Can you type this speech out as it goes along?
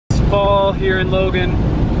fall here in Logan.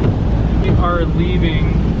 We are leaving.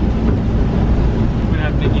 I'm gonna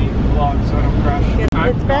have Nikki vlog so I don't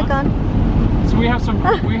crash. It's back on. So we have some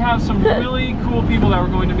really cool people that we're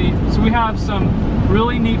going to meet. So we have some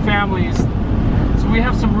really neat families. So we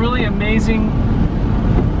have some really amazing,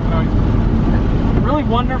 really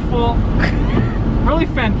wonderful, really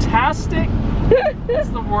fantastic. That's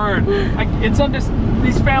the word.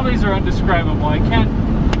 These families are undescribable. I can't.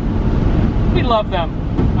 We love them.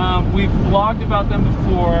 We've vlogged about them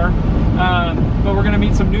before, but we're going to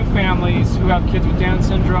meet some new families who have kids with Down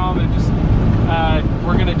syndrome, and just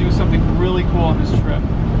we're going to do something really cool on this trip.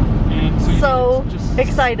 And so just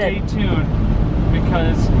excited. Stay tuned,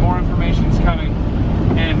 because more information is coming,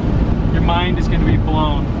 and your mind is going to be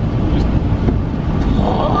blown.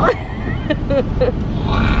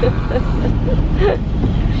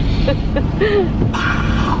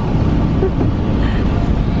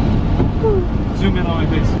 Zoom in on my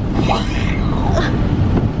face.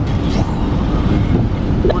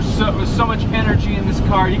 There's so much energy in this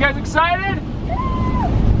car. You guys excited?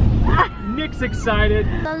 Nick's excited.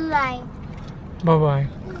 Bye-bye. Bye-bye.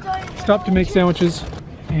 Stopped to make sandwiches,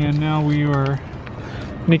 and now we are.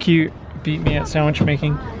 Nikki beat me at sandwich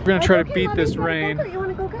making. We're gonna try to beat this rain. You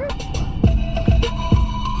wanna go, girl?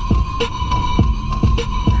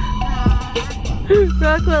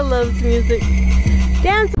 Rockwell loves music.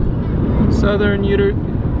 Dance. Southern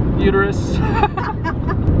uterus.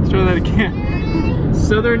 Let's try that again.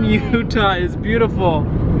 Southern Utah is beautiful,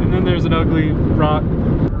 and then there's an ugly rock.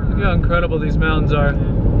 Look how incredible these mountains are.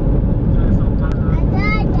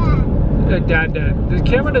 Dad. The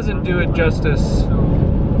camera doesn't do it justice.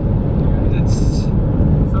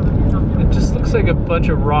 It just looks like a bunch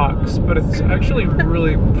of rocks, but it's actually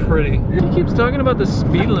really pretty. He keeps talking about the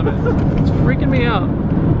speed limit. It's freaking me out.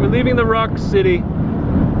 We're leaving the rock city.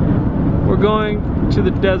 We're going to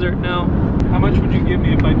the desert now. How much would you give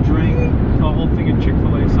me if I drank a whole thing of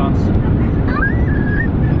Chick-fil-A sauce?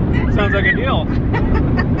 Sounds like a deal.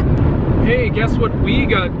 Hey, guess what we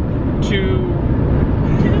got to...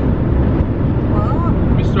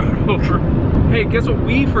 Let me start over. Hey, guess what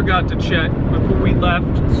we forgot to check before we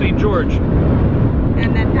left St. George?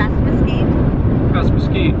 And then past Mesquite. Past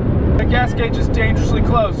Mesquite. The gas gauge is dangerously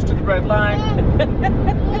close to the red line.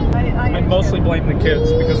 I mostly blame the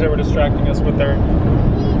kids because they were distracting us with their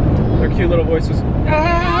cute little voices.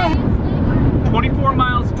 24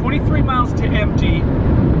 miles, 23 miles to empty.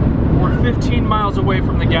 We're 15 miles away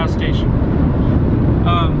from the gas station.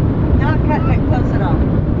 Not cutting it close at all.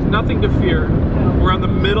 Nothing to fear. We're in the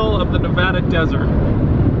middle of the Nevada desert.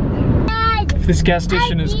 If this gas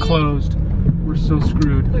station is closed, we're so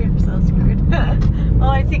screwed. We're so screwed. Oh,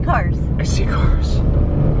 I see cars. I see cars.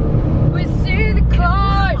 We see the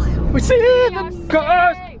cars. We see the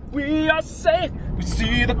cars. We are safe. We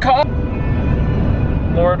see the car.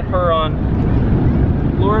 Lord Huron.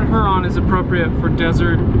 Lord Huron is appropriate for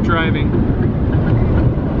desert driving.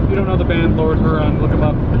 If you don't know the band Lord Huron, look them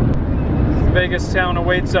up. Vegas Town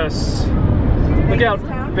awaits us. Look out,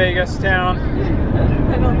 Vegas Town.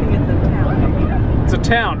 I don't think it's a town. It's a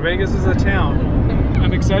town. Vegas is a town.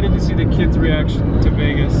 I'm excited to see the kids' reaction to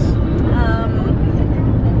Vegas.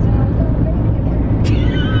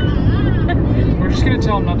 We're just gonna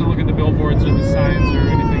tell them not to look at the billboards or the signs or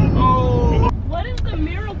anything. Oh! What is the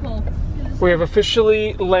miracle? We have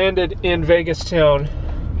officially landed in Vegas Town.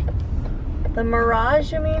 The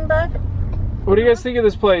Mirage, you mean, bud? What do you guys think of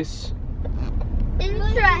this place?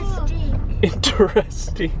 Interesting.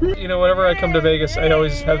 Interesting. You know, whenever I come to Vegas, I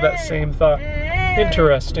always have that same thought.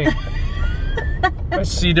 Interesting. I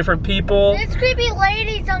see different people. There's creepy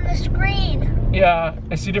ladies on the screen. Yeah,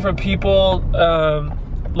 I see different people, a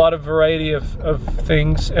lot of variety of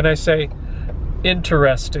things, and I say,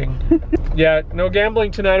 interesting. Yeah, no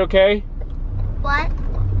gambling tonight, okay? What?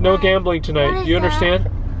 No gambling tonight. What is You understand?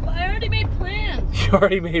 That? I already made plans. You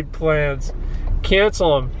already made plans.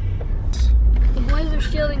 Cancel them. The boys are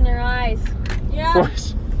shielding their eyes. Yeah.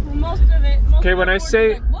 Boys. Well, most of it. Okay, when I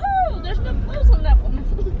say... Like, whoa, there's no clothes on that one.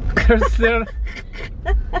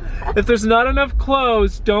 If there's not enough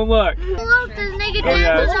clothes, don't look. Look, there's naked Oh,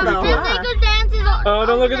 yeah, dancers. it's pretty cool. There's naked dancers. Oh,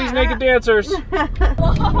 don't look at these naked dancers.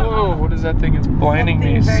 Whoa, what is that thing? It's blinding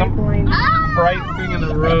me. Some bright thing in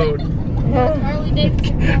the road. Harley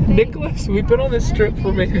Davidson. Nicholas, we've been on this trip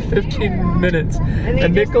for maybe 15 minutes,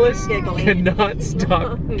 and Nicholas cannot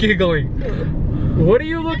stop giggling. What are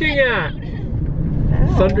you looking at?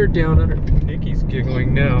 Thunder down under. Nikki's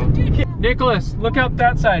giggling now. Nicholas, look out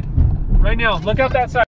that side. Right now, look out that side.